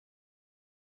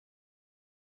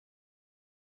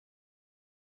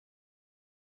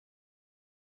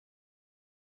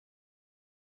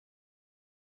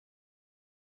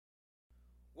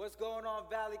What's going on,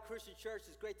 Valley Christian Church?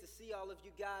 It's great to see all of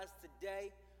you guys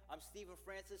today. I'm Stephen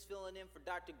Francis, filling in for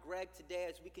Dr. Greg today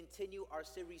as we continue our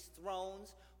series,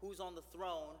 Thrones, Who's on the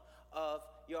Throne of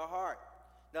Your Heart.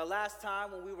 Now, last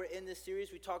time when we were in this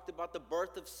series, we talked about the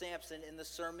birth of Samson in the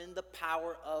sermon, The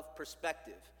Power of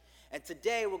Perspective. And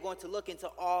today we're going to look into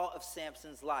all of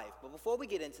Samson's life. But before we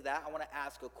get into that, I want to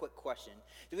ask a quick question.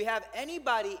 Do we have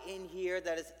anybody in here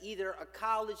that is either a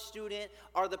college student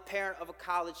or the parent of a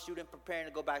college student preparing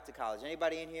to go back to college?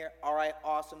 Anybody in here? All right,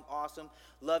 awesome.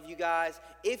 Love you guys.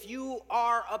 If you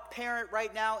are a parent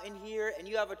right now in here and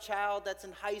you have a child that's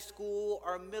in high school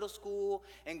or middle school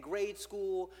and grade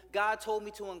school, God told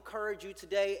me to encourage you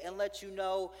today and let you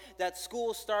know that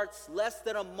school starts less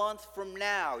than a month from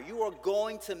now. You are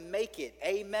going to make it.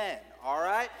 Amen. All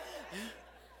right?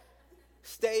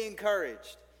 Stay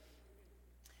encouraged.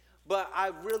 But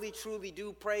I really, truly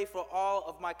do pray for all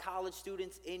of my college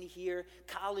students in here.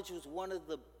 College was one of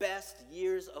the best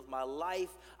years of my life.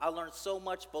 I learned so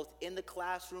much both in the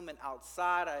classroom and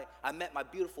outside. I met my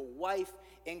beautiful wife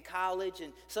in college,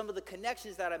 and some of the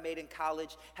connections that I made in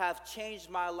college have changed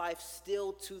my life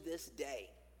still to this day.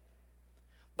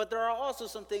 But there are also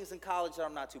some things in college that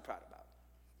I'm not too proud about.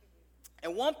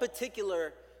 And one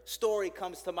particular story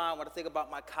comes to mind when I think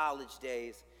about my college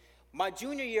days. My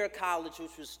junior year of college,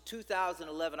 which was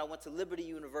 2011, I went to Liberty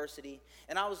University,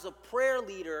 and I was a prayer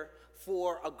leader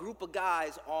for a group of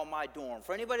guys on my dorm.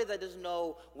 For anybody that doesn't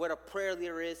know what a prayer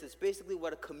leader is, it's basically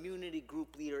what a community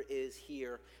group leader is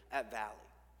here at Valley.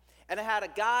 And I had a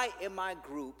guy in my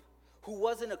group who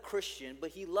wasn't a Christian,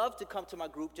 but he loved to come to my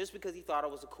group just because he thought I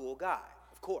was a cool guy,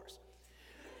 of course.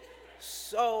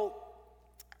 So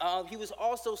he was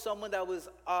also someone that was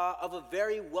of a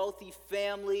very wealthy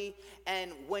family,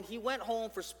 and when he went home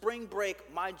for spring break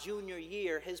my junior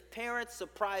year, his parents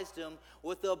surprised him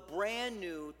with a brand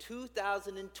new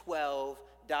 2012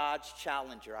 Dodge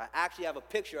Challenger. I actually have a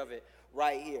picture of it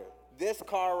right here. This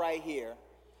car right here.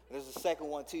 There's a second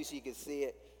one too so you can see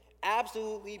it.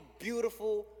 Absolutely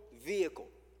beautiful vehicle.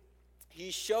 He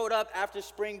showed up after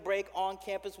spring break on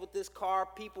campus with this car.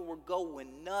 People were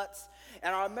going nuts.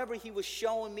 And I remember he was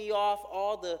showing me off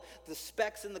all the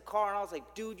specs in the car. And I was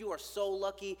like, dude, you are so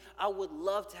lucky. I would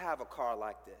love to have a car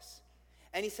like this.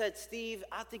 And he said, Steve,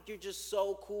 I think you're just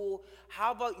so cool.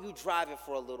 How about you drive it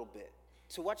for a little bit?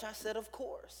 To which I said, of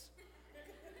course.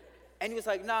 And he was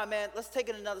like, nah, man, let's take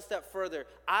it another step further.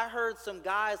 I heard some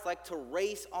guys like to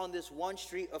race on this one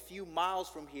street a few miles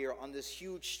from here on this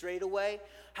huge straightaway.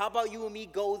 How about you and me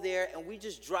go there and we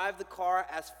just drive the car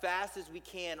as fast as we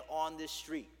can on this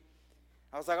street?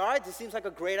 I was like, all right, this seems like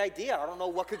a great idea. I don't know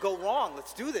what could go wrong.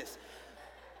 Let's do this.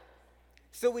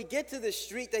 So we get to the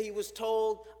street that he was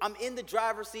told. I'm in the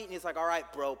driver's seat, and he's like, all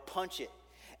right, bro, punch it.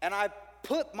 And I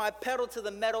put my pedal to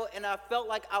the metal, and I felt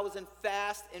like I was in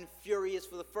Fast and Furious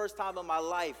for the first time in my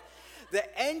life.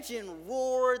 The engine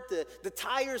roared, the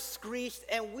tires screeched,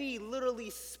 and we literally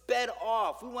sped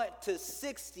off. We went to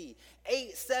 60,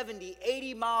 70,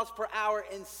 80 miles per hour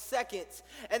in seconds.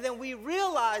 And then we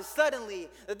realized suddenly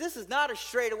that this is not a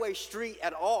straightaway street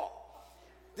at all.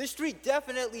 This street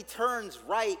definitely turns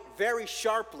right very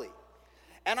sharply.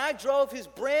 And I drove his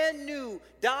brand new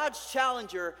Dodge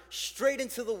Challenger straight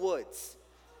into the woods.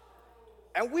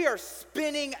 And we are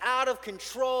spinning out of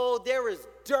control. There is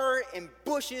dirt and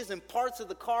bushes and parts of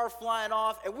the car flying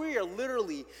off, and we are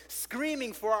literally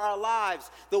screaming for our lives.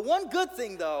 The one good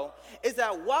thing, though, is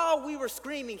that while we were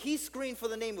screaming, he screamed for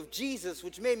the name of Jesus,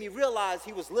 which made me realize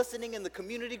he was listening in the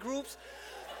community groups.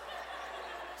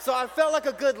 So I felt like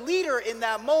a good leader in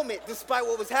that moment, despite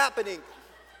what was happening.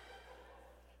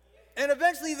 And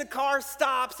eventually the car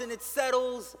stops and it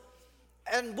settles,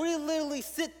 and we literally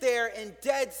sit there in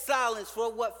dead silence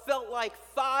for what felt like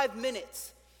 5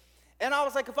 minutes. And I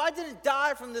was like, if I didn't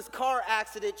die from this car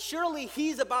accident, surely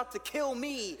he's about to kill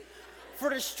me for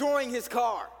destroying his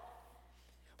car.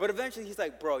 But eventually he's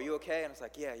like, bro, you okay? And I was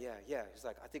like, yeah. He's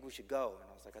like, I think we should go. And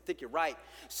I was like, I think you're right.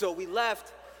 So we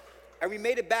left, and we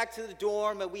made it back to the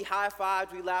dorm, and we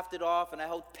high-fived, we laughed it off, and I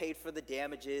helped pay for the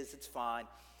damages. It's fine.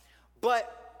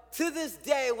 But to this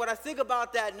day, when I think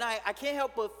about that night, I can't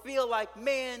help but feel like,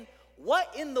 man,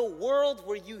 what in the world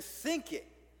were you thinking?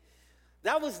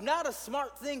 That was not a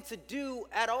smart thing to do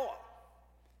at all.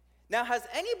 Now, has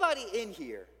anybody in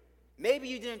here, maybe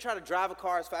you didn't try to drive a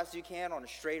car as fast as you can on a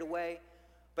straightaway,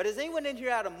 but has anyone in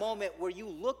here had a moment where you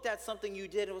looked at something you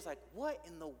did and was like, what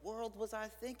in the world was I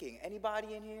thinking?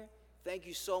 Anybody in here? Thank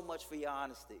you so much for your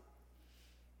honesty.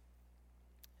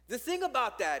 The thing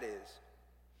about that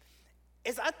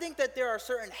is I think that there are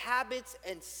certain habits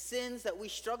and sins that we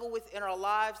struggle with in our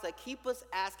lives that keep us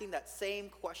asking that same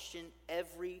question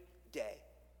every day.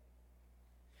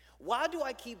 Why do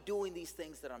I keep doing these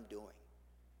things that I'm doing?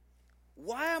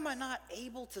 Why am I not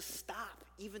able to stop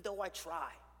even though I try?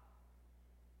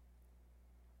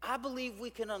 I believe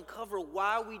we can uncover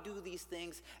why we do these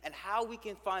things and how we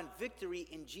can find victory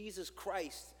in Jesus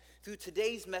Christ through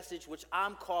today's message, which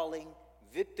I'm calling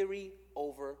Victory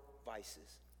Over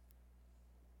Vices.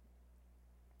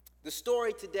 The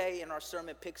story today in our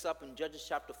sermon picks up in Judges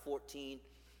chapter 14.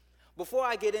 Before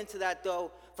I get into that,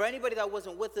 though, for anybody that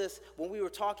wasn't with us when we were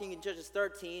talking in Judges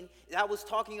 13, I was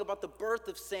talking about the birth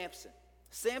of Samson.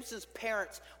 Samson's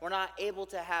parents were not able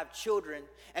to have children,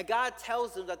 and God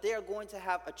tells them that they are going to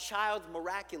have a child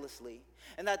miraculously,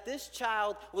 and that this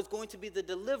child was going to be the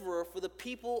deliverer for the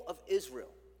people of Israel.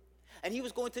 And he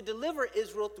was going to deliver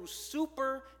Israel through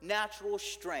supernatural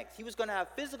strength. He was going to have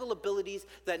physical abilities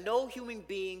that no human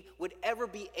being would ever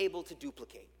be able to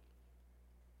duplicate.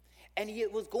 And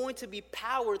it was going to be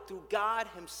powered through God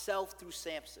himself through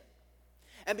Samson.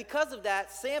 And because of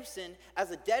that, Samson,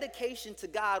 as a dedication to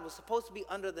God, was supposed to be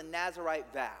under the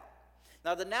Nazirite vow.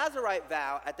 Now, the Nazirite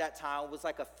vow at that time was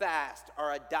like a fast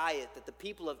or a diet that the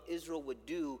people of Israel would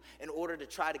do in order to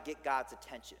try to get God's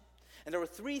attention. And there were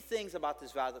three things about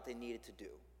this vow that they needed to do.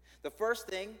 The first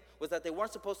thing was that they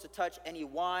weren't supposed to touch any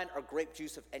wine or grape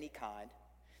juice of any kind.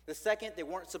 The second, they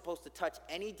weren't supposed to touch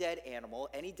any dead animal,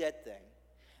 any dead thing.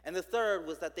 And the third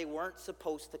was that they weren't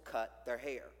supposed to cut their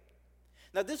hair.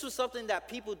 Now, this was something that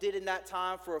people did in that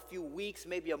time for a few weeks,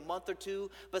 maybe a month or two,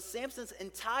 but Samson's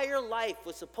entire life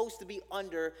was supposed to be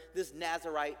under this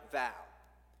Nazirite vow.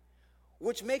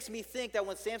 Which makes me think that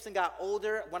when Samson got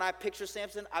older, when I picture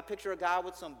Samson, I picture a guy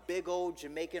with some big old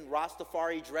Jamaican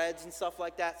Rastafari dreads and stuff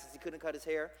like that, since he couldn't cut his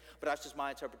hair. But that's just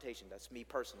my interpretation. That's me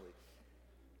personally.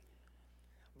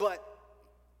 But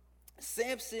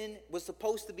Samson was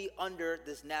supposed to be under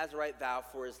this Nazirite vow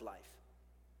for his life.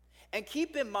 And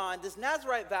keep in mind, this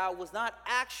Nazirite vow was not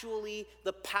actually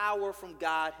the power from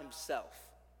God himself.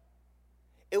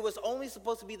 It was only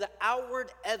supposed to be the outward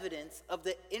evidence of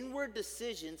the inward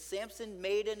decision Samson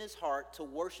made in his heart to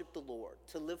worship the Lord,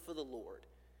 to live for the Lord.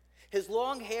 His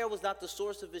long hair was not the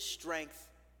source of his strength.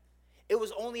 It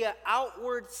was only an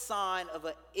outward sign of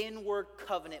an inward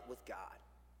covenant with God.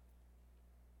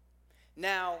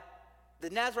 Now, the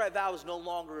Nazirite vow is no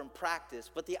longer in practice,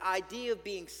 but the idea of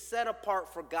being set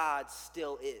apart for God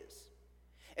still is.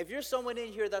 If you're someone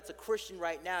in here that's a Christian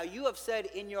right now, you have said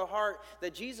in your heart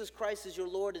that Jesus Christ is your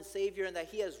Lord and Savior and that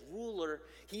He is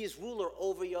ruler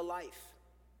over your life.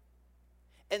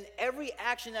 And every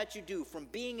action that you do, from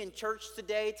being in church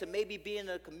today to maybe being in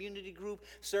a community group,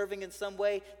 serving in some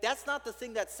way, that's not the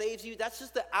thing that saves you. That's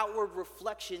just the outward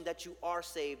reflection that you are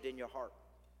saved in your heart.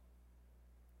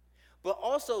 But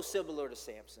also similar to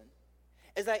Samson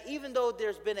is that even though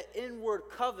there's been an inward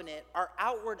covenant, our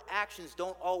outward actions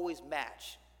don't always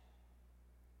match.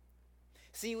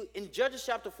 See, in Judges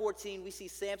chapter 14, we see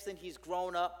Samson, he's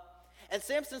grown up. And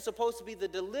Samson's supposed to be the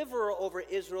deliverer over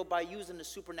Israel by using the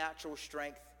supernatural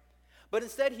strength. But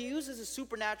instead, he uses his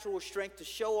supernatural strength to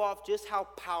show off just how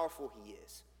powerful he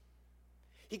is.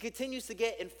 He continues to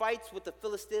get in fights with the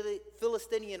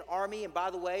Philistinian army. And by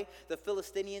the way, the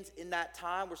Philistinians in that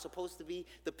time were supposed to be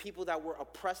the people that were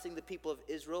oppressing the people of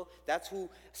Israel. That's who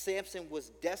Samson was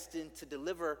destined to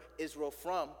deliver Israel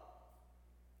from.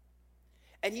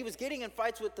 And he was getting in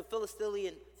fights with the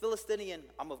Philistinian,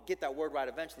 I'm going to get that word right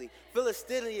eventually,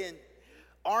 Philistinian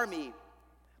army.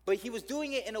 But he was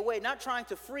doing it in a way, not trying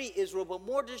to free Israel, but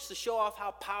more just to show off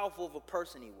how powerful of a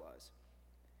person he was.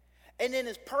 And in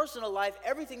his personal life,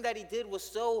 everything that he did was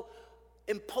so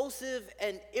impulsive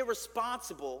and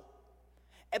irresponsible.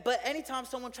 But anytime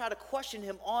someone tried to question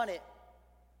him on it,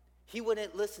 he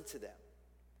wouldn't listen to them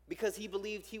because he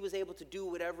believed he was able to do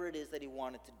whatever it is that he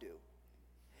wanted to do.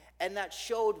 And that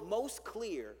showed most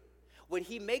clear when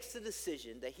he makes the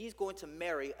decision that he's going to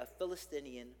marry a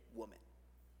Philistinian woman.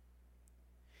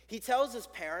 He tells his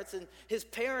parents, and his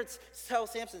parents tell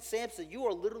Samson, Samson, you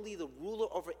are literally the ruler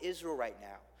over Israel right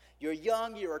now. You're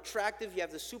young, you're attractive, you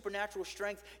have the supernatural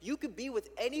strength. You could be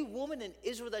with any woman in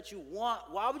Israel that you want.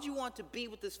 Why would you want to be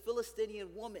with this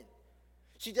Philistinian woman?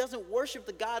 She doesn't worship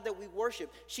the God that we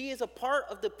worship. She is a part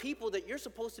of the people that you're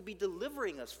supposed to be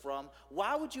delivering us from.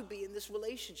 Why would you be in this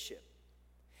relationship?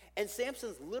 And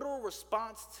Samson's literal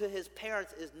response to his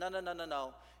parents is,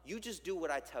 no. You just do what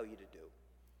I tell you to do.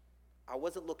 I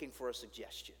wasn't looking for a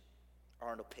suggestion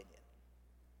or an opinion.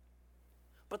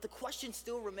 But the question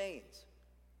still remains.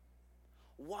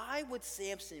 Why would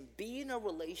Samson be in a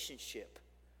relationship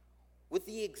with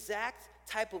the exact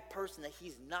type of person that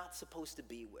he's not supposed to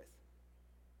be with?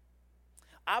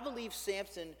 I believe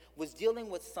Samson was dealing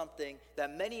with something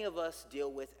that many of us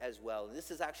deal with as well. And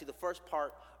this is actually the first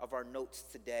part of our notes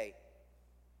today.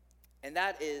 And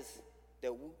that is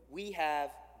that we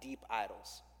have deep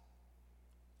idols.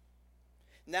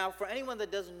 Now, for anyone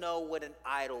that doesn't know what an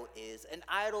idol is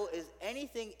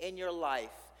anything in your life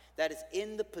that is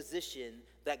in the position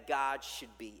that God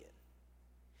should be in.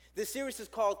 This series is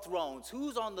called Thrones.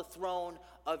 Who's on the throne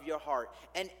of your heart?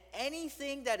 And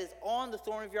anything that is on the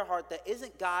throne of your heart that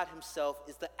isn't God himself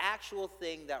is the actual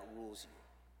thing that rules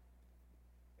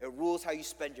you. It rules how you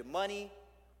spend your money,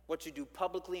 what you do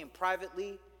publicly and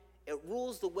privately. It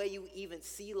rules the way you even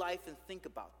see life and think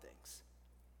about things.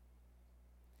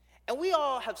 And we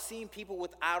all have seen people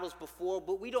with idols before,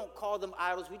 but we don't call them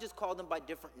idols. We just call them by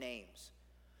different names.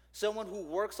 Someone who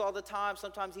works all the time,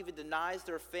 sometimes even denies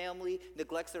their family,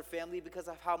 neglects their family because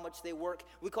of how much they work.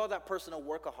 We call that person a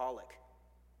workaholic.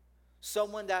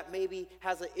 Someone that maybe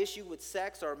has an issue with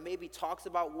sex or maybe talks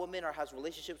about women or has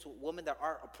relationships with women that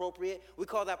aren't appropriate. We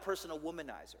call that person a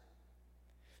womanizer.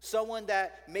 Someone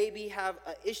that maybe have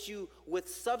an issue with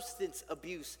substance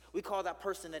abuse. We call that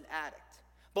person an addict.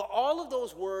 But all of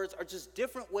those words are just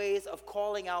different ways of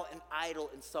calling out an idol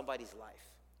in somebody's life.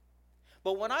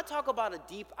 But when I talk about a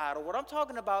deep idol, what I'm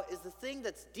talking about is the thing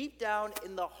that's deep down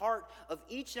in the heart of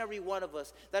each and every one of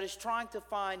us that is trying to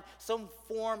find some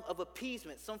form of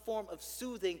appeasement, some form of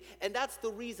soothing, and that's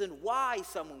the reason why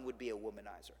someone would be a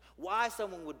womanizer, why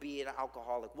someone would be an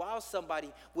alcoholic, why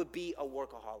somebody would be a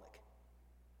workaholic.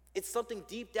 It's something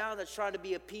deep down that's trying to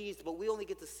be appeased, but we only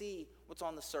get to see what's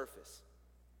on the surface.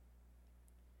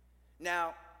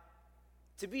 Now,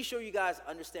 to be sure you guys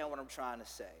understand what I'm trying to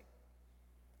say,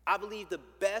 I believe the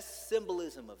best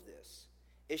symbolism of this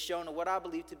is shown in what I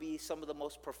believe to be some of the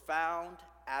most profound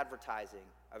advertising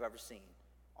I've ever seen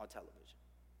on television.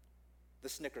 The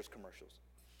Snickers commercials.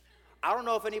 I don't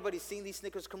know if anybody's seen these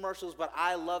Snickers commercials, but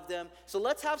I love them. So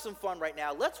let's have some fun right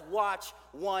now. Let's watch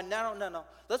one. No.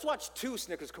 Let's watch 2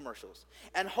 Snickers commercials.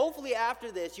 And hopefully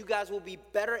after this, you guys will be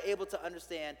better able to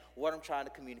understand what I'm trying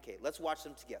to communicate. Let's watch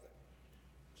them together.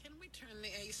 Can we turn the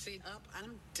AC up?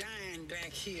 I'm dying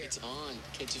back here. It's on.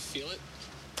 Can't you feel it?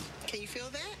 Can you feel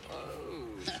that? Oh.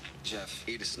 Jeff,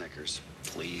 eat a Snickers,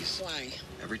 please. Why?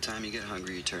 Every time you get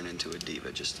hungry, you turn into a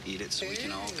diva. Just eat it so we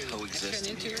can all coexist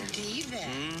Turn in into here. a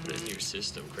diva. Put it in your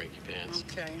system, cranky pants.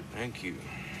 Okay. Thank you.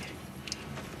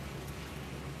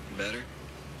 Better?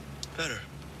 Better.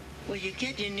 Will you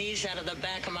get your knees out of the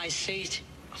back of my seat?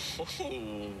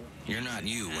 Oh. You're not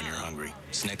you when you're hungry.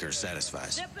 Snickers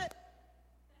satisfies.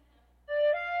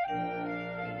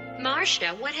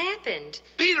 Marcia, what happened?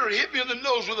 Peter hit me in the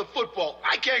nose with a football.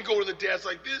 I can't go to the dance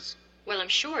like this. Well, I'm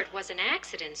sure it was an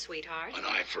accident, sweetheart. An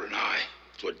eye for an eye.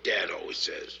 That's what Dad always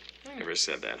says. I never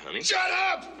said that, honey. Shut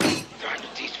up! Time to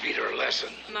teach Peter a lesson.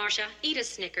 Marcia, eat a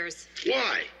Snickers.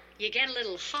 Why? You get a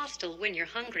little hostile when you're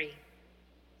hungry.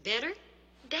 Better?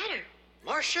 Better.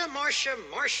 Marcia.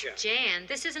 Jan,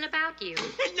 this isn't about you.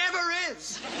 It never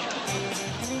is.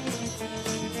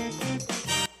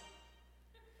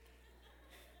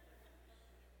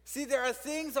 See, there are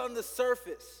things on the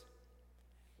surface,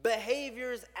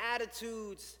 behaviors,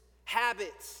 attitudes,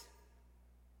 habits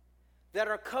that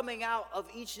are coming out of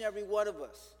each and every one of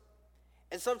us.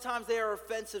 And sometimes they are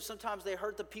offensive, sometimes they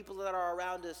hurt the people that are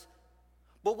around us.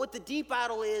 But what the deep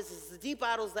idol is the deep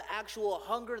idol is the actual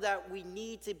hunger that we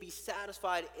need to be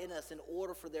satisfied in us in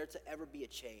order for there to ever be a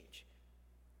change.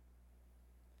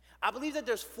 I believe that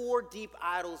there's 4 deep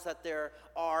idols that there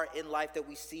are in life that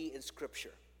we see in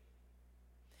Scripture.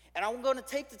 And I'm going to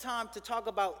take the time to talk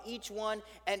about each one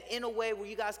and in a way where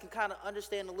you guys can kind of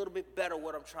understand a little bit better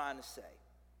what I'm trying to say.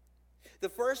 The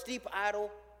first deep idol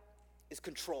is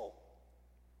control.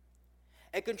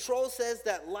 And control says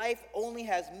that life only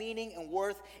has meaning and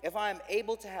worth if I am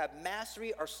able to have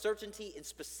mastery or certainty in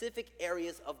specific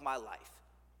areas of my life.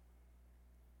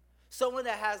 Someone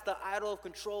that has the idol of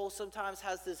control sometimes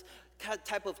has this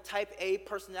type of type A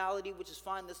personality, which is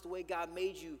fine, that's the way God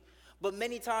made you. But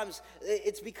many times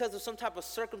it's because of some type of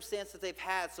circumstance that they've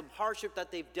had, some hardship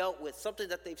that they've dealt with, something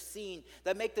that they've seen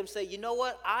that make them say, you know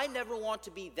what, I never want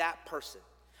to be that person.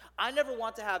 I never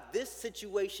want to have this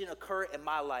situation occur in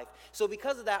my life. So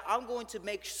because of that, I'm going to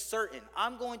make certain,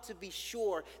 I'm going to be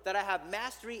sure that I have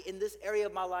mastery in this area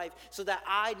of my life so that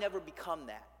I never become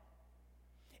that.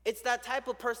 It's that type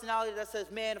of personality that says,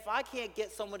 man, if I can't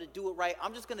get someone to do it right,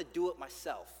 I'm just going to do it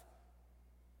myself.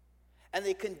 And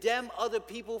they condemn other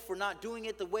people for not doing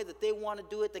it the way that they want to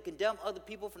do it. They condemn other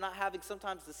people for not having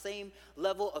sometimes the same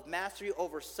level of mastery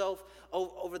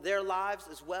over their lives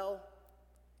as well.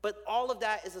 But all of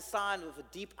that is a sign of a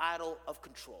deep idol of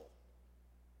control.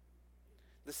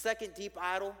 The second deep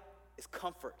idol is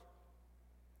comfort.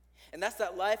 And that's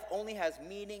that life only has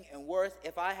meaning and worth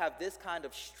if I have this kind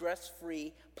of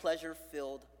stress-free,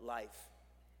 pleasure-filled life.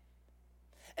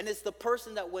 And it's the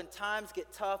person that when times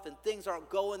get tough and things aren't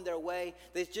going their way,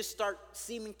 they just start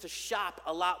seeming to shop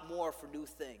a lot more for new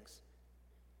things.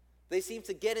 They seem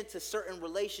to get into certain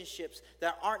relationships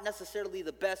that aren't necessarily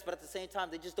the best, but at the same time,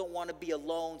 they just don't want to be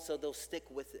alone, so they'll stick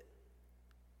with it.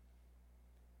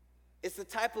 It's the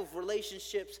type of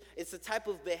relationships, it's the type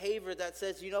of behavior that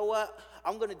says, you know what,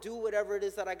 I'm going to do whatever it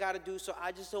is that I got to do so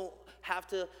I just don't have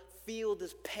to feel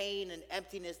this pain and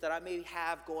emptiness that I may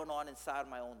have going on inside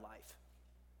my own life.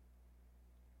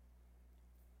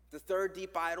 The third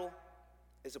deep idol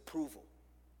is approval.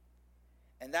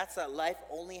 And that's that life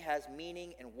only has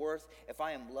meaning and worth if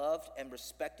I am loved and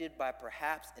respected by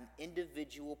perhaps an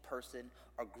individual person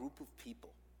or group of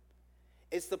people.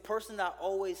 It's the person that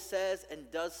always says and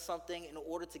does something in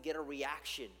order to get a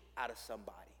reaction out of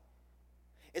somebody.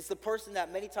 It's the person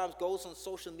that many times goes on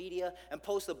social media and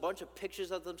posts a bunch of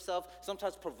pictures of themselves,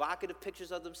 sometimes provocative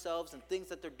pictures of themselves and things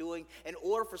that they're doing in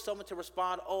order for someone to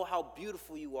respond, oh, how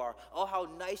beautiful you are, oh, how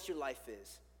nice your life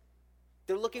is.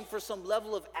 They're looking for some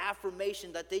level of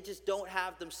affirmation that they just don't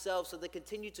have themselves, so they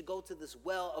continue to go to this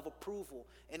well of approval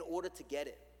in order to get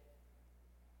it.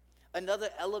 Another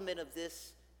element of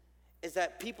this is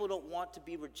that people don't want to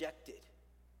be rejected.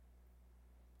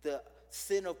 The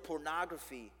sin of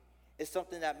pornography is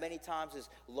something that many times is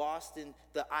lost in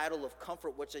the idol of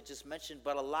comfort, which I just mentioned.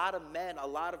 But a lot of men, a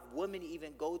lot of women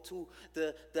even go to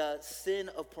the sin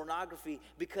of pornography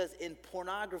because in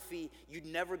pornography, you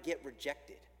never get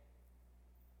rejected.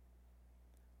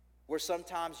 Where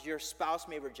sometimes your spouse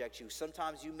may reject you.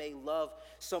 Sometimes you may love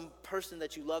some person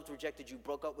that you loved rejected you,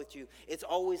 broke up with you. It's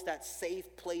always that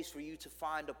safe place for you to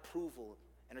find approval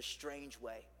in a strange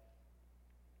way.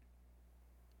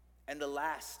 And the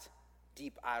last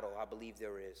deep idol I believe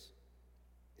there is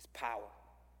power.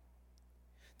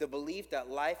 The belief that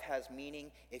life has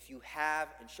meaning if you have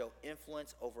and show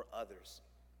influence over others.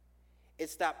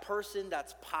 It's that person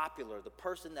that's popular, the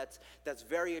person that's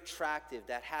very attractive,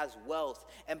 that has wealth,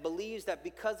 and believes that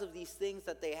because of these things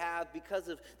that they have, because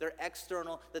of their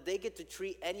external, that they get to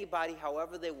treat anybody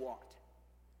however they want.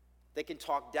 They can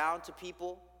talk down to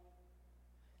people.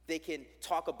 They can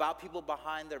talk about people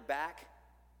behind their back.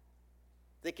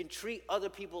 They can treat other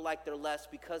people like they're less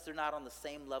because they're not on the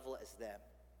same level as them.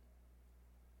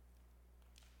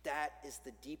 That is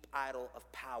the deep idol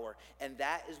of power. And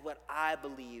that is what I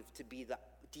believe to be the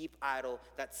deep idol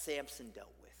that Samson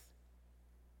dealt with.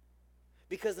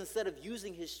 Because instead of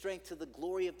using his strength to the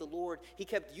glory of the Lord, he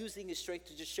kept using his strength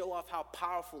to just show off how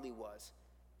powerful he was.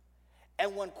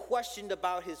 And when questioned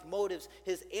about his motives,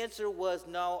 his answer was,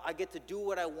 no, I get to do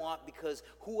what I want because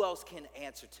who else can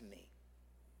answer to me?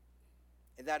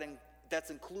 And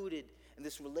that's included in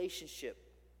this relationship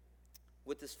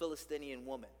with this Philistine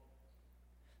woman.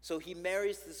 So he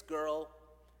marries this girl,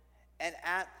 and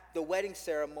at the wedding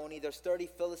ceremony, there's 30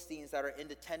 Philistines that are in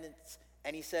attendance,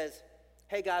 and he says,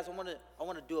 hey guys, I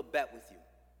want to do a bet with you.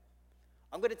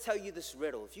 I'm going to tell you this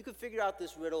riddle. If you can figure out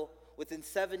this riddle within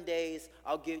 7 days,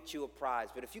 I'll get you a prize.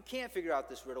 But if you can't figure out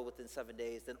this riddle within 7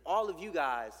 days, then all of you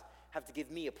guys have to give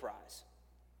me a prize.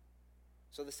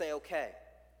 So they say, okay.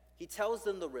 He tells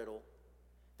them the riddle.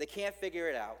 They can't figure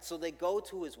it out. So they go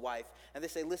to his wife and they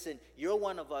say, listen, you're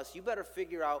one of us. You better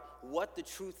figure out what the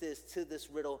truth is to this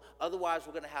riddle. Otherwise,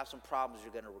 we're going to have some problems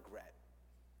you're going to regret.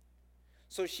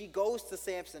 So she goes to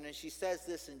Samson and she says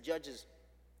this in Judges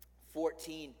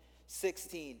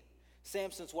 14:16.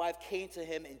 Samson's wife came to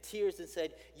him in tears and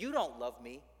said, you don't love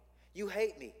me. You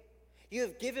hate me. You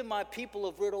have given my people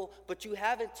a riddle, but you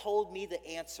haven't told me the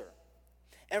answer.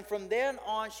 And from then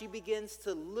on, she begins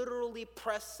to literally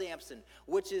press Samson,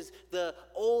 which is the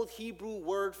old Hebrew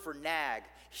word for nag.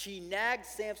 She nagged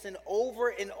Samson over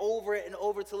and over and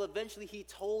over till eventually he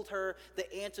told her the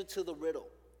answer to the riddle.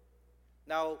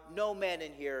 Now, no man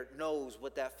in here knows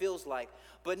what that feels like,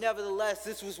 but nevertheless,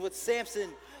 this was what Samson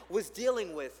was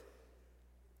dealing with.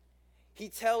 He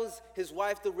tells his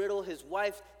wife the riddle, his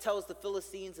wife tells the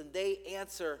Philistines, and they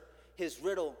answer his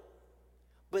riddle.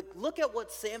 But look at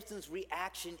what Samson's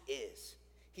reaction is.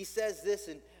 He says this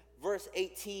in verse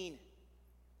 18.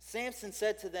 Samson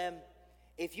said to them,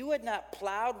 if you had not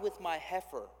plowed with my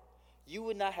heifer, you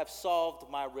would not have solved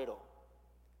my riddle.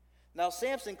 Now,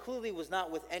 Samson clearly was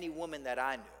not with any woman that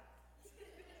I knew.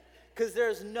 Because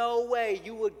there's no way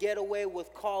you would get away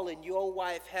with calling your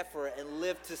wife heifer and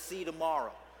live to see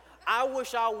tomorrow. I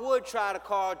wish I would try to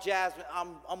call Jasmine.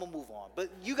 I'm going to move on. But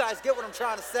you guys get what I'm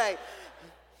trying to say.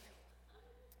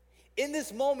 In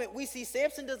this moment, we see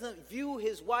Samson doesn't view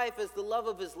his wife as the love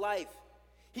of his life.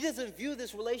 He doesn't view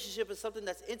this relationship as something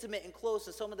that's intimate and close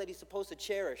and someone that he's supposed to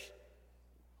cherish.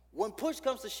 When push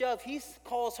comes to shove, he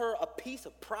calls her a piece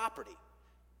of property.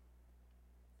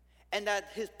 And that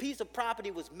his piece of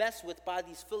property was messed with by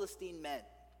these Philistine men.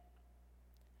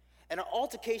 And an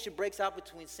altercation breaks out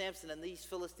between Samson and these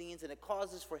Philistines, and it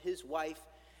causes for his wife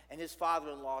and his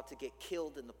father-in-law to get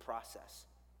killed in the process.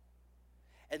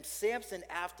 And Samson,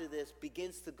 after this,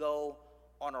 begins to go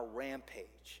on a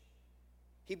rampage.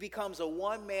 He becomes a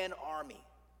one-man army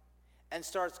and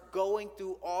starts going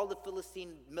through all the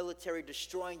Philistine military,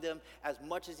 destroying them as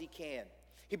much as he can.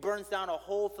 He burns down a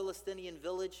whole Philistine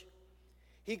village.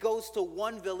 He goes to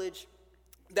one village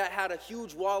that had a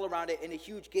huge wall around it and a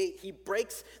huge gate. He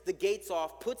breaks the gates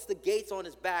off, puts the gates on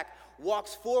his back,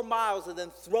 walks 4 miles, and then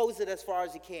throws it as far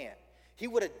as he can. He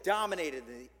would have dominated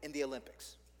in the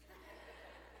Olympics.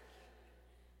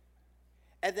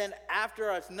 And then after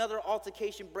another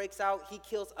altercation breaks out, he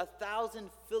kills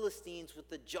 1,000 Philistines with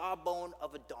the jawbone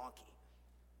of a donkey.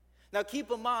 Now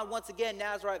keep in mind, once again,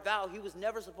 Nazarite vow, he was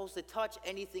never supposed to touch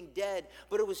anything dead,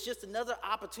 but it was just another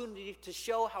opportunity to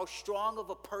show how strong of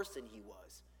a person he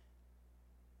was,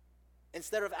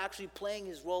 instead of actually playing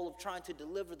his role of trying to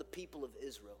deliver the people of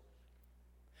Israel.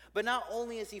 But not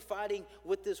only is he fighting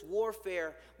with this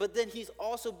warfare, but then he's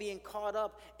also being caught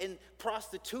up in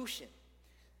prostitution.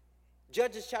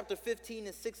 Judges chapter 15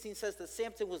 and 16 says that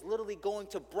Samson was literally going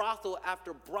to brothel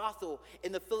after brothel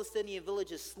in the Philistine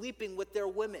villages, sleeping with their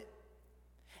women.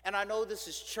 And I know this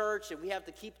is church, and we have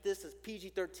to keep this as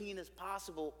PG-13 as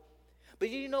possible. But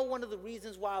you know one of the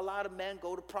reasons why a lot of men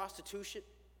go to prostitution?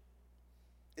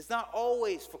 It's not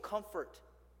always for comfort.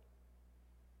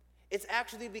 It's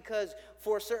actually because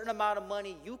for a certain amount of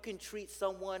money, you can treat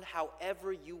someone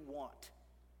however you want.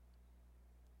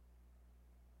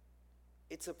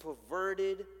 It's a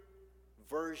perverted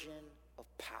version of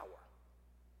power.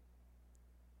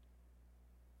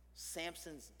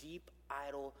 Samson's deep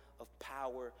idol of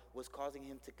power was causing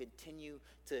him to continue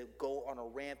to go on a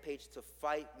rampage, to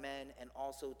fight men, and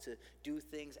also to do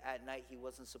things at night he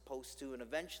wasn't supposed to. And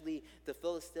eventually, the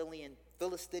Philistinian,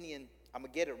 I'm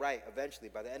going to get it right eventually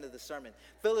by the end of the sermon,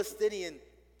 Philistinian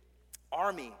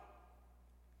army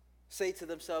say to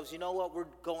themselves, you know what, we're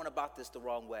going about this the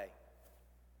wrong way.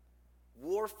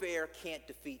 Warfare can't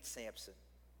defeat Samson,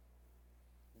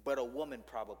 but a woman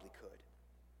probably could.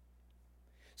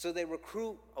 So they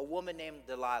recruit a woman named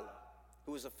Delilah,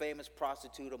 who was a famous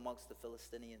prostitute amongst the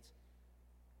Philistines.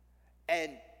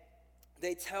 And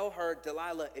they tell her,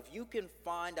 Delilah, if you can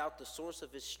find out the source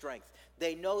of his strength,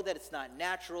 they know that it's not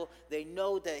natural. They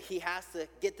know that he has to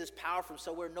get this power from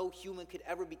somewhere. No human could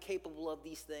ever be capable of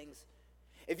these things.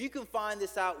 If you can find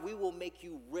this out, we will make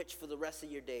you rich for the rest of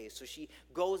your days. So she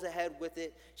goes ahead with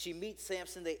it. She meets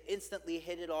Samson. They instantly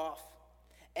hit it off.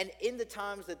 And in the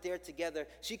times that they're together,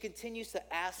 she continues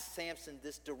to ask Samson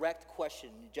this direct question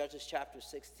in Judges chapter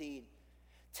 16.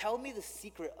 Tell me the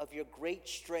secret of your great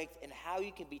strength and how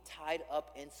you can be tied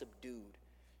up and subdued.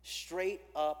 Straight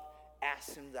up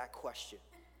ask him that question.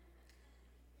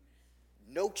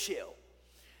 No chill.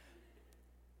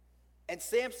 And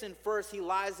Samson, first, he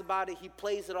lies about it, he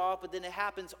plays it off, but then it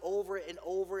happens over and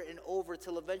over and over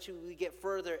till eventually we get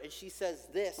further, and she says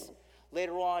this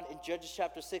later on in Judges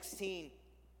chapter 16.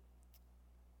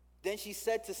 Then she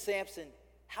said to Samson,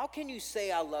 how can you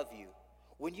say I love you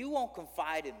when you won't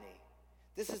confide in me?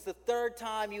 This is the third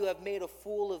time you have made a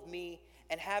fool of me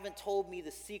and haven't told me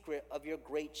the secret of your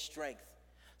great strength.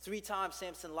 3 times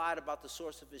Samson lied about the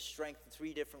source of his strength in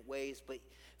 3 different ways, but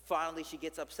finally she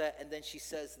gets upset, and then she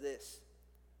says this.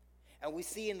 And we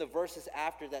see in the verses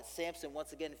after that Samson,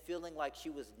 once again, feeling like she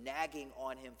was nagging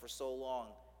on him for so long,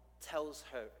 tells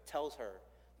her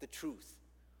the truth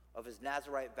of his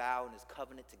Nazarite vow and his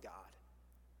covenant to God.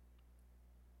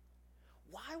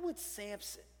 Why would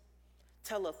Samson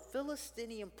tell a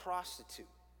Philistine prostitute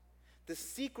the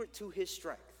secret to his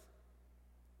strength?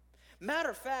 Matter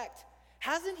of fact,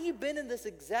 hasn't he been in this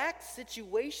exact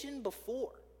situation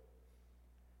before?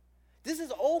 This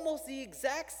is almost the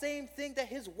exact same thing that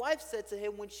his wife said to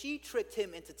him when she tricked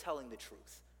him into telling the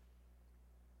truth.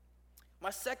 My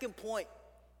second point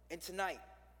in tonight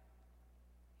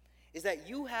is that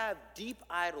you have deep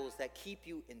idols that keep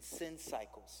you in sin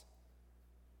cycles.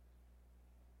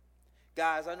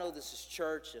 Guys, I know this is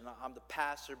church and I'm the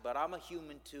pastor, but I'm a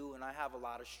human too, and I have a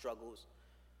lot of struggles.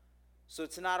 So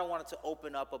tonight I wanted to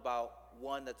open up about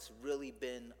one that's really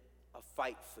been a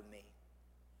fight for me,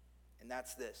 and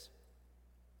that's this.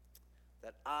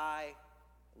 That I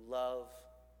love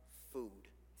food.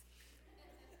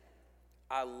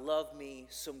 I love me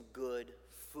some good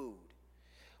food.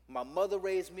 My mother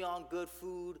raised me on good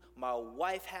food. My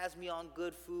wife has me on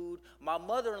good food. My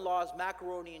mother-in-law's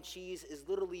macaroni and cheese is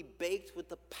literally baked with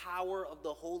the power of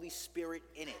the Holy Spirit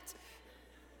in it.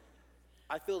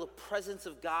 I feel the presence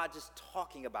of God just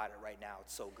talking about it right now.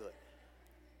 It's so good.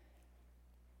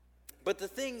 But the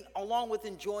thing, along with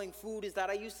enjoying food, is that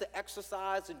I used to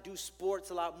exercise and do sports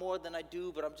a lot more than I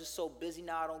do, but I'm just so busy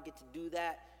now I don't get to do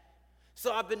that.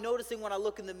 So I've been noticing when I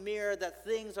look in the mirror that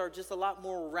things are just a lot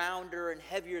more rounder and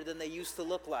heavier than they used to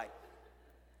look like.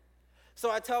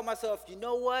 So I tell myself, you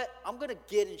know what? I'm going to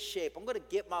get in shape. I'm going to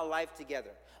get my life together.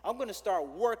 I'm going to start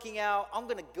working out. I'm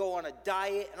going to go on a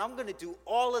diet, and I'm going to do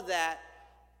all of that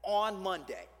on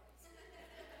Monday.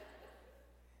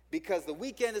 Because the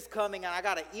weekend is coming, and I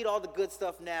got to eat all the good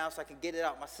stuff now so I can get it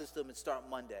out my system and start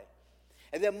Monday.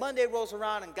 And then Monday rolls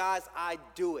around, and guys, I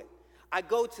do it. I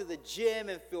go to the gym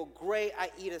and feel great.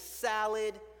 I eat a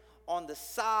salad on the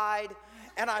side,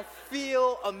 and I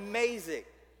feel amazing.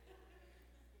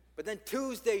 But then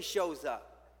Tuesday shows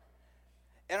up,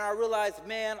 and I realize,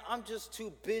 man, I'm just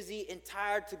too busy and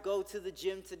tired to go to the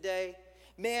gym today.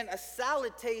 Man, a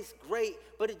salad tastes great,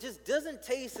 but it just doesn't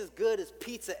taste as good as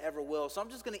pizza ever will, so I'm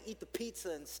just going to eat the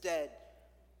pizza instead.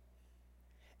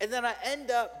 And then I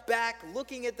end up back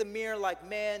looking at the mirror like,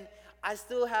 man, I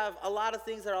still have a lot of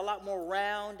things that are a lot more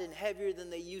round and heavier than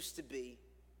they used to be.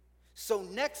 So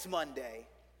next Monday,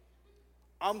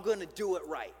 I'm going to do it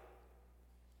right.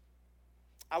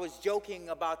 I was joking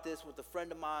about this with a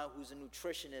friend of mine who's a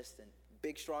nutritionist and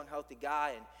big, strong, healthy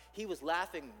guy, and he was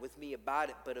laughing with me about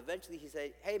it, but eventually he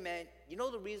said, hey man, you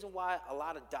know the reason why a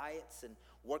lot of diets and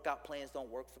workout plans don't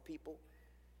work for people?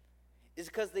 Is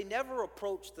because they never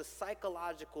approach the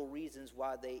psychological reasons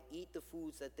why they eat the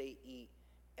foods that they eat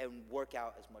and work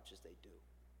out as much as they do.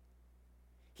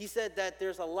 He said that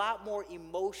there's a lot more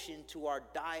emotion to our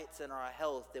diets and our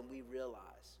health than we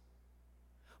realize.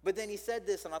 But then he said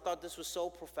this, and I thought this was so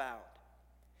profound.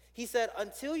 He said,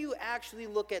 until you actually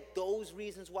look at those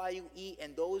reasons why you eat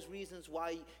and those reasons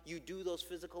why you do those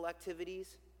physical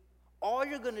activities, all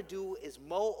you're going to do is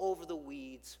mow over the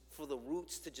weeds for the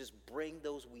roots to just bring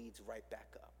those weeds right back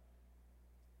up.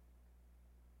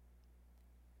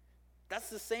 That's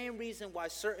the same reason why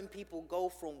certain people go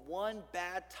from one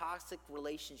bad toxic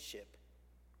relationship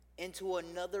into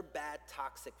another bad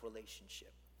toxic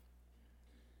relationship.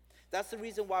 That's the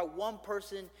reason why one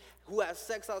person who has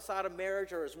sex outside of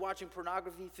marriage or is watching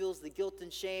pornography feels the guilt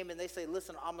and shame, and they say,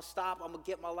 listen, I'm going to stop, I'm going to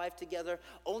get my life together,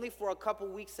 only for a couple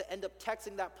weeks to end up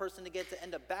texting that person again, to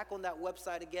end up back on that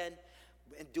website again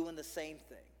and doing the same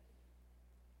thing.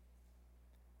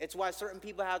 It's why certain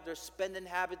people have their spending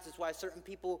habits. It's why certain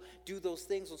people do those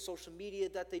things on social media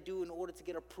that they do in order to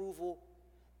get approval.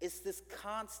 It's this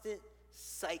constant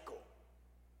cycle.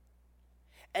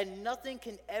 And nothing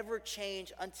can ever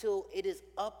change until it is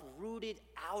uprooted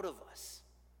out of us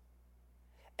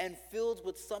and filled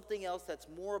with something else that's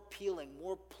more appealing,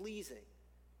 more pleasing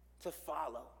to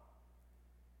follow.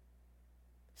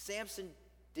 Samson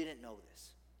didn't know this.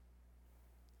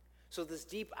 So this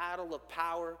deep idol of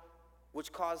power,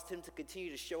 which caused him to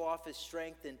continue to show off his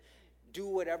strength and do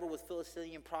whatever with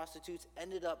Philistine prostitutes,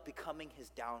 ended up becoming his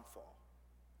downfall.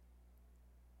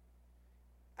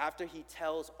 After he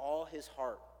tells all his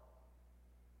heart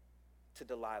to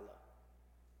Delilah,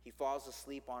 he falls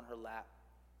asleep on her lap.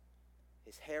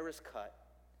 His hair is cut.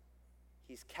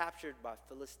 He's captured by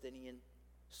Philistine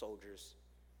soldiers.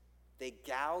 They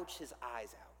gouge his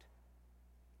eyes out,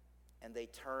 and they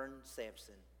turn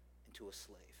Samson into a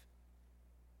slave.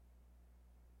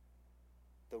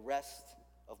 The rest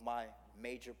of my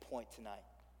major point tonight.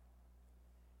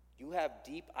 You have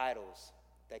deep idols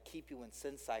that keep you in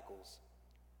sin cycles,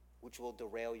 which will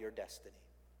derail your destiny.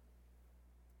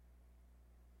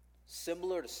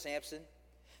 Similar to Samson,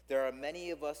 there are many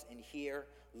of us in here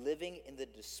living in the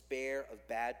despair of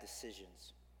bad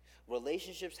decisions.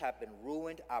 Relationships have been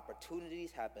ruined,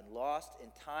 opportunities have been lost,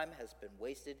 and time has been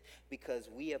wasted because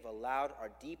we have allowed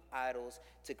our deep idols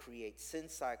to create sin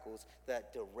cycles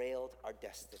that derailed our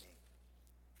destiny.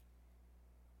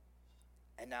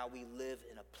 And now we live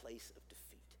in a place of defeat.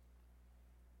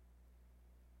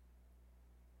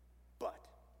 But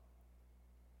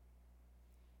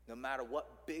no matter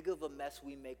what big of a mess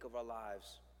we make of our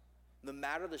lives, no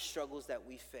matter the struggles that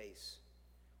we face,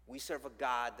 we serve a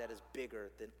God that is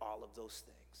bigger than all of those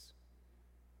things.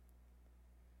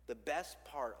 The best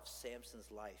part of Samson's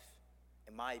life,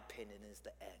 in my opinion, is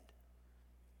the end.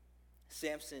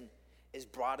 Samson is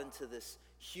brought into this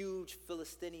huge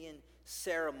Philistine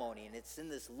ceremony, and it's in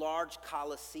this large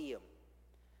Colosseum.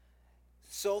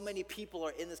 So many people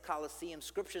are in this Colosseum.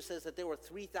 Scripture says that there were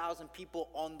 3,000 people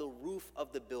on the roof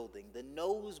of the building. The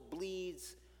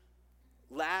nosebleeds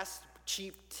last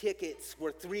cheap tickets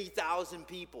were 3,000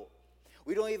 people.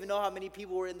 We don't even know how many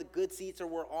people were in the good seats or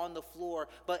were on the floor,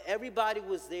 but everybody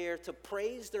was there to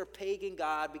praise their pagan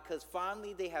god because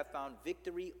finally they have found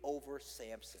victory over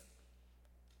Samson.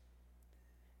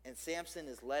 And Samson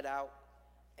is led out,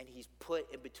 and he's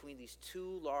put in between these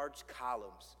two large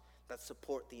columns that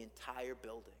support the entire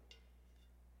building.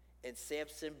 And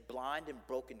Samson, blind and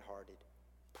brokenhearted,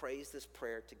 prays this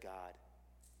prayer to God.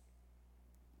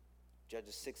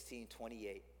 Judges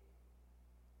 16:28.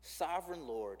 Sovereign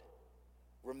Lord,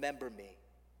 remember me.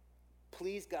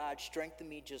 Please, God, strengthen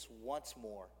me just once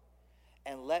more,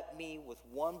 and let me with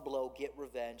one blow get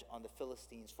revenge on the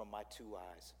Philistines from my two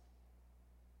eyes.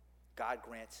 God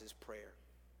grants his prayer.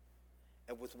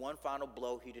 And with one final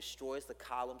blow, he destroys the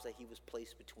columns that he was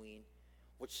placed between,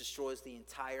 which destroys the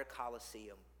entire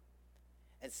Colosseum.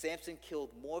 And Samson killed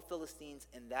more Philistines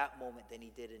in that moment than he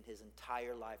did in his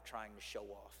entire life trying to show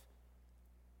off.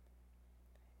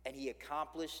 And he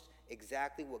accomplished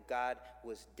exactly what God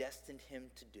was destined him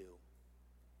to do.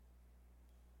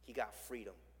 He got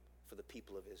freedom for the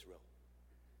people of Israel.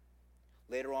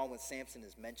 Later on, when Samson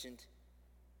is mentioned,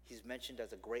 he's mentioned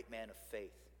as a great man of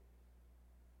faith,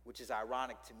 which is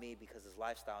ironic to me because his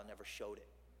lifestyle never showed it.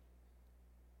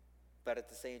 But at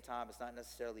the same time, it's not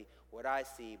necessarily what I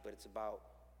see, but it's about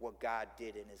what God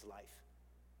did in his life.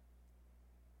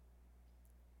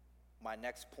 My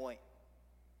next point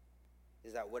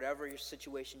is that whatever your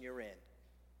situation you're in,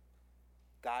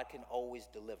 God can always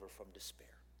deliver from despair.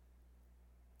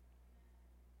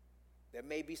 There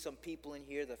may be some people in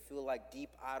here that feel like deep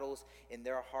idols in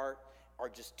their heart are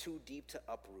just too deep to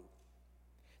uproot.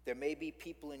 There may be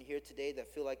people in here today that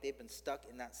feel like they've been stuck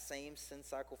in that same sin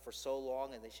cycle for so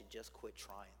long and they should just quit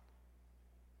trying.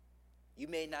 You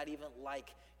may not even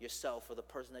like yourself or the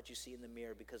person that you see in the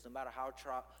mirror because no matter how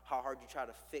hard you try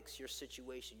to fix your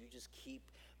situation, you just keep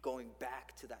going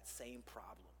back to that same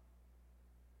problem.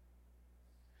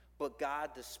 But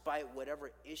God, despite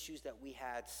whatever issues that we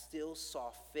had, still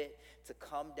saw fit to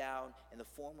come down in the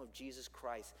form of Jesus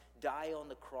Christ, die on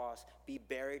the cross, be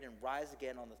buried, and rise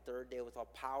again on the third day with all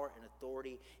power and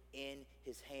authority in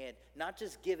his hand. Not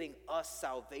just giving us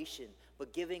salvation,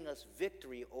 but giving us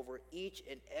victory over each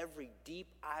and every deep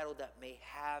idol that may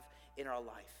have in our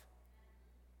life.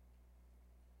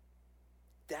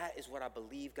 That is what I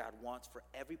believe God wants for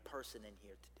every person in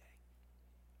here today.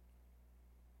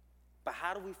 But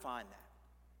how do we find that?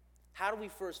 How do we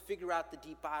first figure out the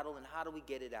deep idol and how do we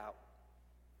get it out?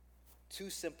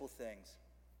 Two simple things.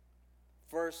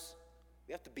 First,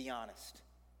 we have to be honest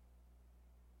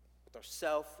with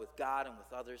ourselves, with God, and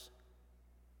with others.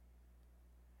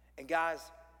 And guys,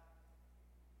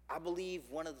 I believe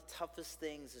one of the toughest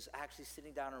things is actually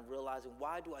sitting down and realizing,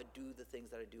 why do I do the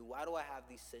things that I do? Why do I have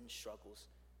these sin struggles?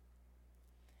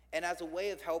 And as a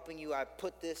way of helping you, I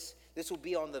put this will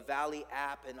be on the Valley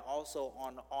app and also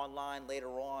online later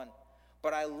on.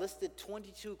 But I listed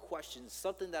 22 questions,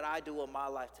 something that I do in my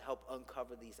life to help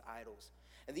uncover these idols.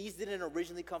 And these didn't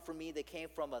originally come from me. They came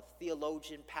from a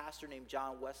theologian, pastor named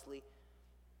John Wesley.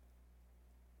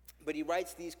 But he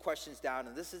writes these questions down,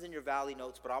 and this is in your Valley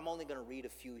notes, but I'm only going to read a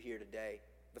few here today.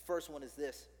 The first one is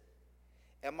this.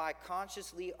 Am I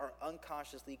consciously or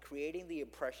unconsciously creating the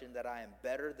impression that I am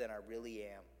better than I really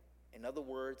am? In other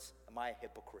words, am I a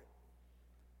hypocrite?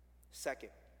 Second,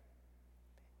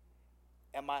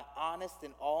 am I honest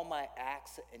in all my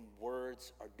acts and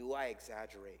words, or do I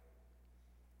exaggerate?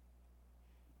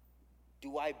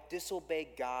 Do I disobey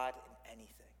God in anything?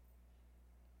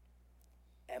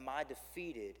 Am I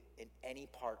defeated in any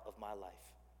part of my life?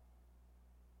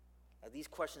 Now, these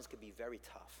questions can be very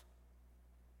tough.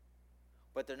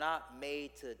 But they're not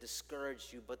made to discourage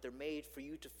you, but they're made for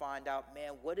you to find out,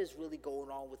 man, what is really going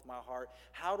on with my heart?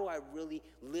 How do I really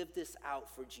live this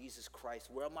out for Jesus Christ?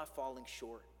 Where am I falling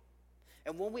short?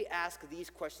 And when we ask these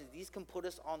questions, these can put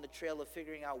us on the trail of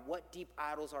figuring out what deep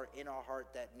idols are in our heart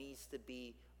that needs to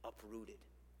be uprooted.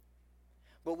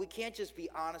 But we can't just be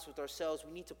honest with ourselves.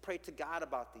 We need to pray to God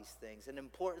about these things. And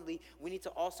importantly, we need to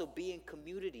also be in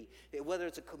community, whether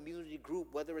it's a community group,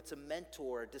 whether it's a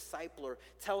mentor, a discipler.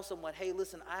 Tell someone, hey,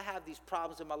 listen, I have these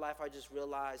problems in my life I just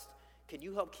realized. Can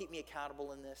you help keep me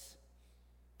accountable in this?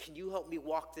 Can you help me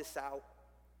walk this out?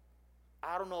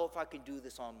 I don't know if I can do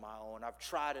this on my own. I've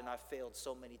tried and I've failed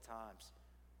so many times.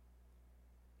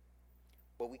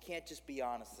 But we can't just be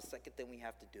honest. The second thing we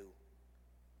have to do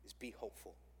is be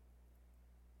hopeful.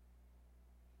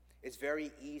 It's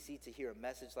very easy to hear a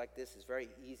message like this. It's very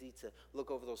easy to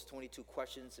look over those 22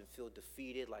 questions and feel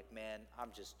defeated, like, man, I'm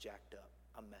just jacked up.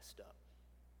 I'm messed up.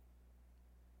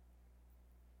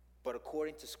 But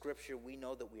according to Scripture, we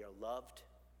know that we are loved,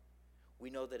 We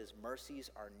know that his mercies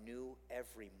are new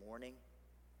every morning.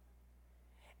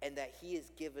 And that he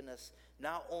has given us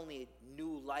not only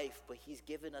new life, but he's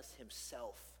given us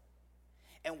himself.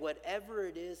 And whatever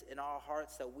it is in our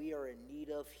hearts that we are in need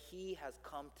of, he has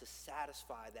come to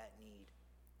satisfy that need.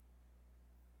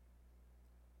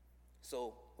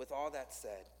 So, with all that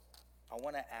said, I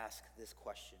want to ask this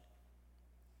question.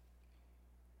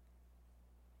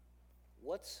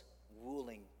 What's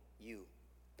ruling you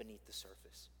beneath the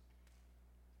surface?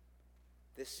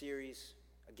 This series,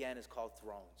 again, is called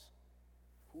Thrones.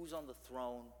 Who's on the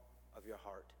throne of your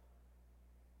heart?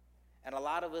 And a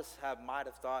lot of us might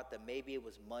have thought that maybe it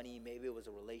was money, maybe it was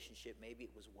a relationship, maybe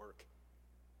it was work.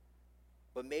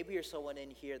 But maybe you're someone in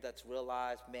here that's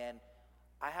realized, man,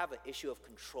 I have an issue of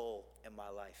control in my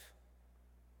life.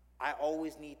 I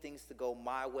always need things to go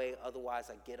my way, otherwise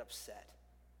I get upset.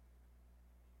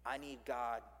 I need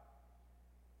God.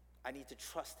 I need to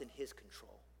trust in his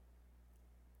control.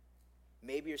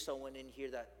 Maybe you're someone in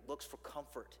here that looks for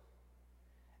comfort,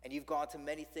 and you've gone to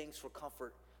many things for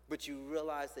comfort, but you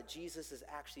realize that Jesus is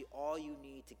actually all you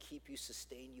need to keep you,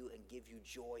 sustain you, and give you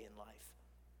joy in life.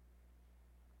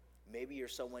 Maybe you're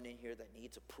someone in here that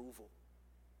needs approval,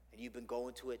 and you've been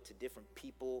going to it to different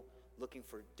people, looking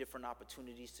for different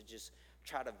opportunities to just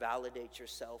try to validate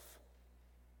yourself.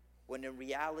 When in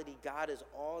reality, God is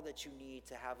all that you need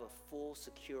to have a full,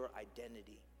 secure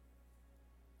identity.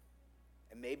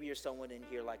 And maybe you're someone in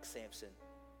here like Samson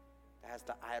that has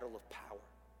the idol of power.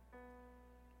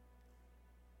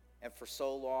 And for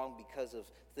so long, because of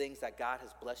things that God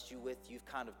has blessed you with, you've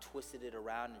kind of twisted it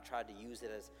around and tried to use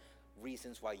it as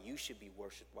reasons why you should be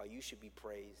worshiped, why you should be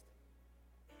praised.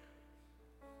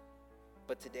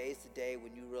 But today is the day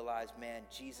when you realize, man,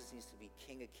 Jesus needs to be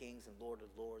King of Kings and Lord of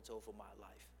Lords over my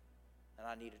life. And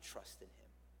I need to trust in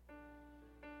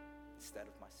him instead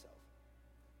of myself.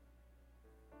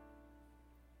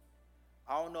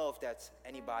 I don't know if that's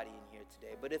anybody in here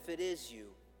today, but if it is you,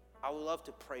 I would love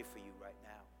to pray for you right now.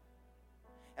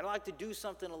 And I'd like to do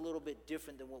something a little bit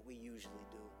different than what we usually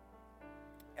do.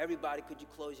 Everybody, could you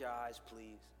close your eyes,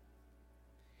 please?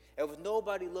 And with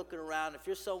nobody looking around, if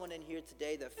you're someone in here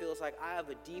today that feels like I have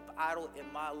a deep idol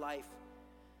in my life,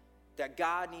 that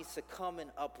God needs to come and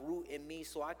uproot in me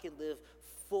so I can live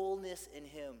fullness in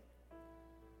him.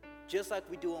 Just like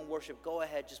we do in worship, go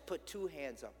ahead, just put 2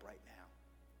 hands up right now.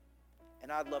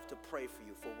 And I'd love to pray for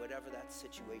you for whatever that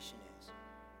situation is.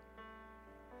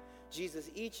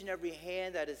 Jesus, each and every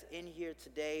hand that is in here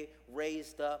today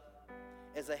raised up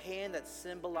is a hand that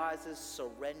symbolizes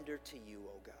surrender to you,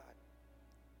 oh God.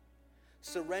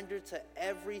 Surrender to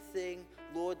everything,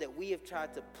 Lord, that we have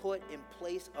tried to put in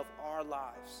place of our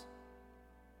lives,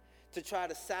 to try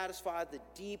to satisfy the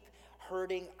deep,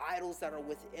 hurting idols that are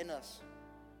within us.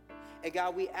 And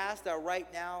God, we ask that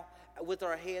right now, with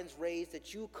our hands raised,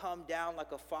 that you come down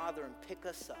like a father and pick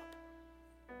us up.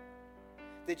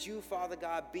 That you, Father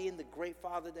God, being the great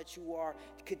Father that you are,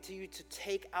 continue to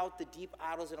take out the deep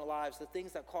idols in our lives, the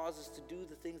things that cause us to do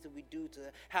the things that we do, to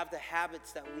have the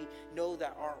habits that we know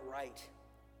that aren't right.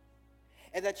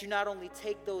 And that you not only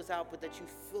take those out, but that you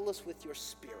fill us with your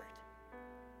Spirit,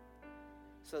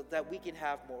 so that we can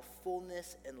have more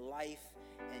fullness and life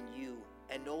in you,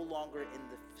 and no longer in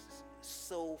the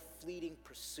so fleeting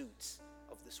pursuits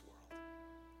of this world.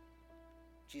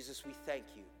 Jesus, we thank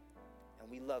you, and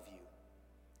we love you,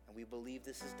 and we believe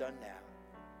this is done now.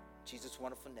 In Jesus'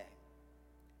 wonderful name,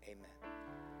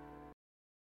 amen.